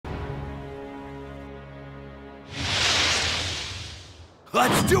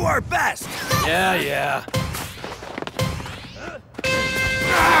Let's do our best! Yeah.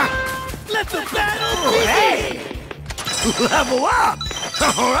 Let the battle begin! Hey! Level up!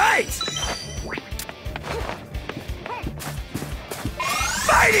 Alright!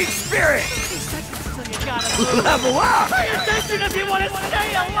 Fighting spirit! Level up! Pay attention if you want to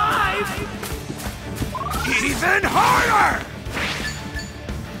stay alive! Even harder!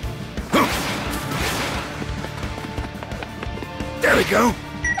 There we go! An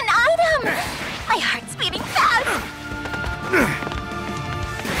item! My heart's beating fast!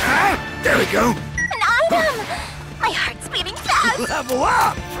 There we go! An item! My heart's beating fast! Level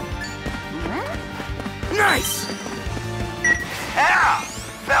up! Nice! Yeah!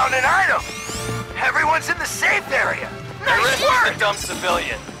 Found an item! Everyone's in the safe area! Nice work! The dumb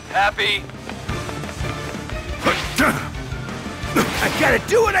civilian. Happy? I gotta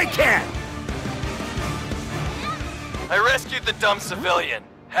do what I can! I rescued the dumb civilian.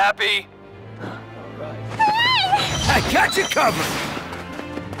 Happy? I got you covered!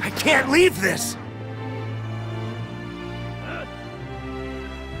 I can't leave this!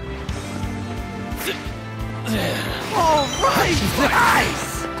 All right!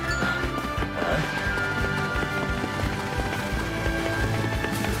 Nice!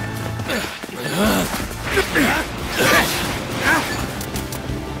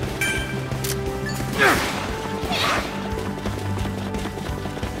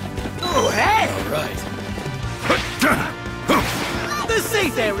 Oh, hey! All right. The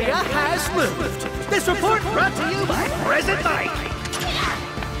safe area has moved. This report brought to you by Present Mike.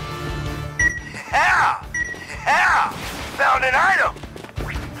 Yeah! Yeah! Found an item!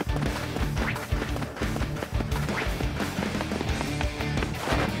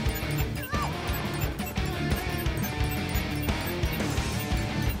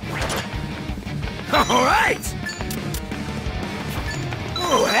 All right!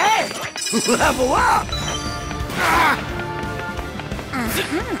 Oh, hey! Level up!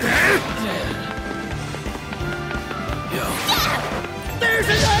 There's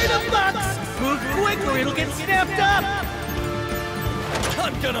an item box! Move quick or it'll get snapped up!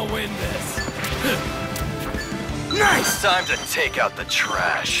 I'm gonna win this. Nice! Time to take out the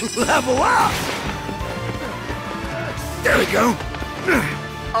trash. Level up! There we go!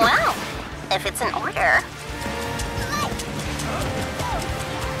 Well, if it's in order.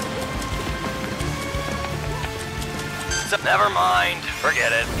 So, never mind.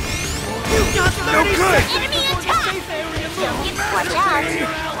 Forget it. You've got 30 No good! seconds Enemy before the attack! safe area moves. Watch out!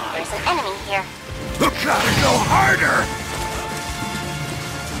 There's an enemy here. Gotta go harder!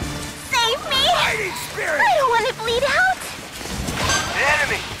 Save me! Fighting spirit! I don't want to bleed out!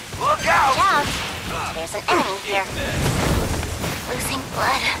 Enemy! Look Watch out! out! There's an enemy here. Losing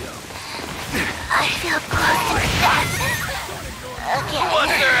blood. I feel close to death. Okay.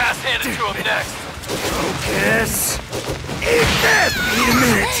 What's their ass handed to him next? Focus! Eat this! Need a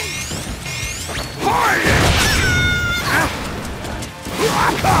minute! Harder!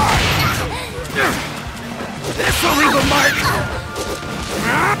 Rock hard! This'll leave a mark!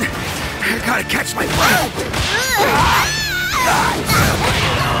 I gotta catch my breath!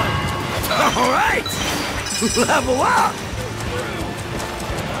 Alright! Level up!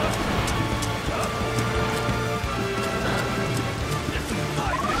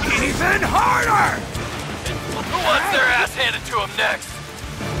 Even harder! Who wants their ass handed to him next?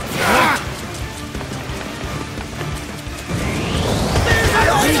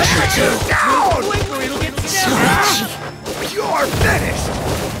 I'll beat you two down! Quick or it'll get snapped up! You're finished!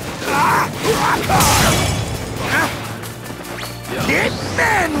 Rock on! Get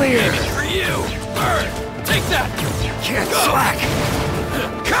manlier! For you. Burn. Take that. Can't slack!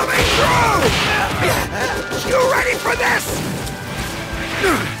 Coming through! You ready for this?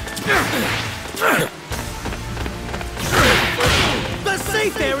 The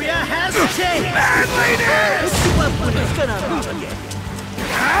safe area has changed! Manliness! Let's see what it's gonna move again.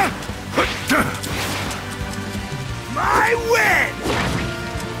 My win!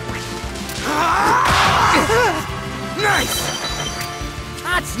 Nice!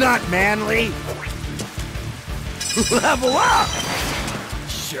 That's not manly! Level up!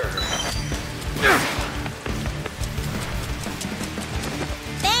 Sure.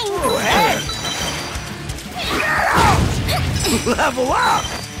 Thanks! Oh, hey! Get out! Level up!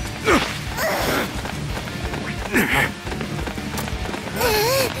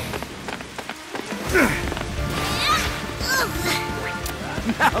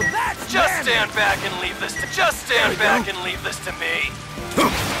 Now that's Just manly. stand back and leave this to me.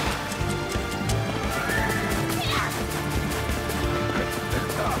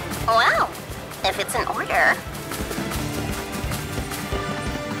 Well, if it's in order.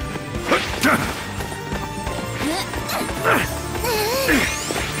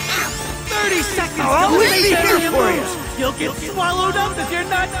 30 seconds I'll always till be the here area for you. moves. You'll get swallowed up if you're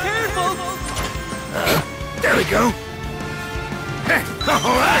not careful. There we go.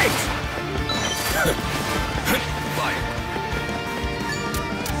 All right.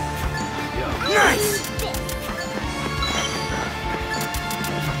 Nice.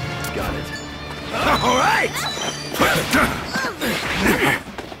 Got it. All right.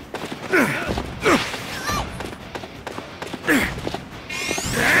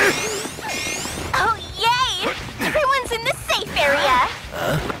 Oh, yay! Everyone's in the safe area.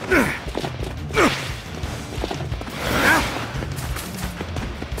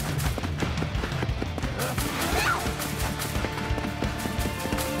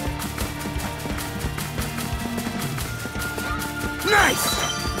 Nice.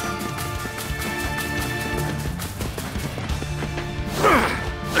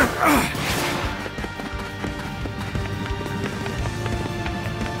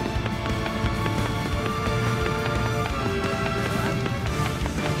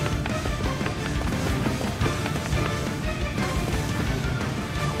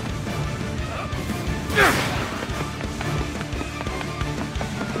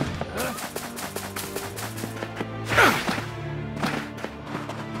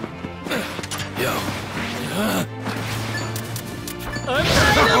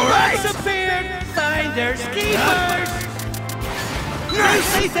 Unidentified appeared! Finders keepers! New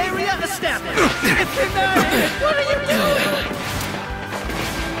safe area established! If you're not in it, what are you doing?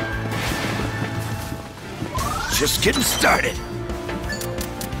 Just getting started.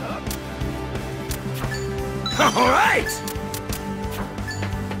 All right.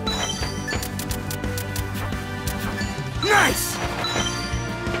 Nice.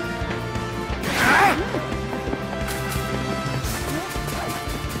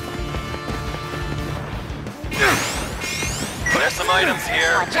 There's some items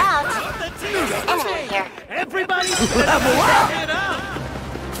here. Watch out. There's an enemy here. Everybody's Level up. it up!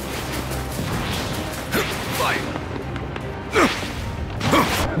 Fight.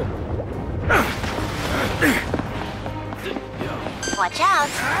 Watch out.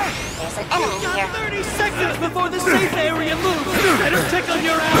 There's an enemy here. 30 seconds before the safe area moves! Better tickle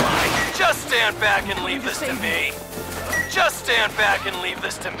your ally! Just stand back and leave this to me. Just stand back and leave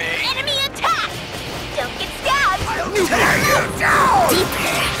this to me. Enemy attack! Don't get stabbed! I'll tear you down.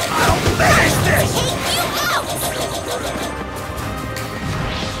 I'll finish this. Take you out!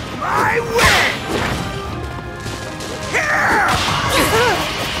 I win. Here.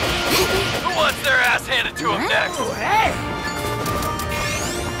 Who wants their ass handed to him next? Hey.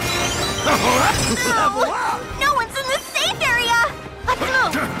 All right. Level up. No one's in the safe area! Let's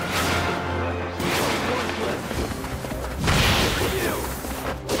move!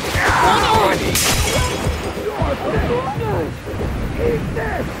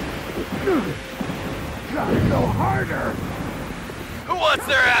 Gotta go harder. Who wants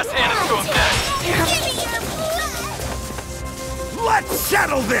their ass handed to him next? Give me your blood! Let's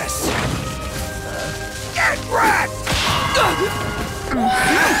settle this. Get wrecked.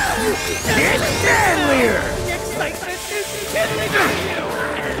 It's deadlier. The excitement is killing you!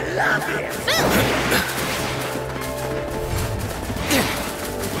 I love it.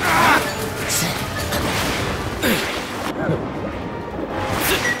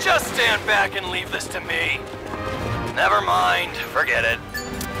 Just stand back and leave this to me. Never mind, forget it.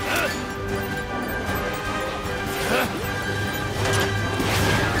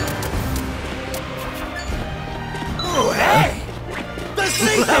 Oh, hey. The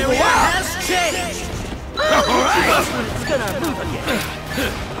safe Level area up. has changed! All right. That's when it's gonna move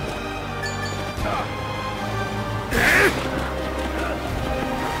again!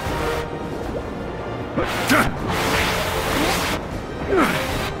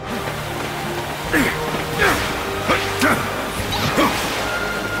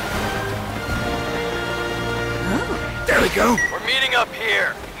 There we go. We're meeting up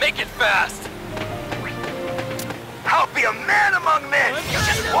here. Make it fast. I'll be a man among men. You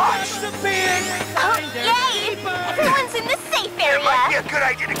just watch. Oh, yay! Everyone's in the safe It might be area! a good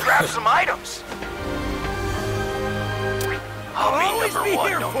idea to grab some items. I'll always be number be one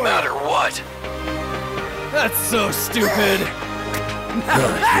here no for you. matter what. That's so stupid!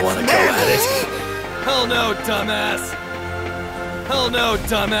 That's wanna go at it? Hell no, dumbass! Hell no,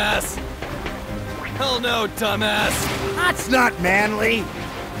 dumbass! Hell no, dumbass! That's not manly.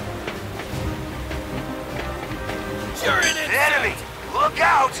 You're an insect. Enemy, look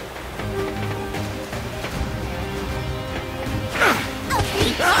out.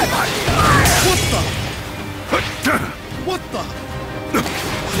 What the?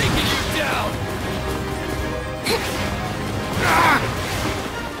 Taking you down.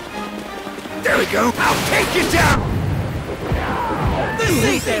 go. I'll take you down! The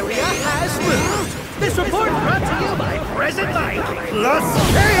safe area has moved. This report brought to you by Present Mike.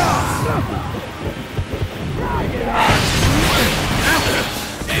 Plus chaos!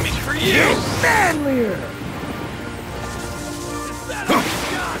 Aiming for you! Manlier!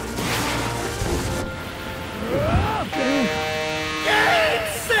 Game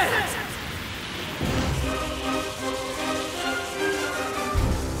set!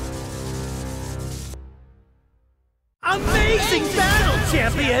 Amazing battle,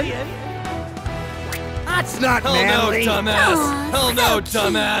 champion! That's not Hell manly! no, dumbass! Aw, Hell no, so cute.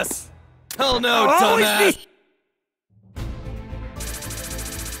 dumbass! Hell no, I'll always dumbass!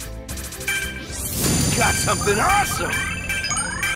 Got something awesome!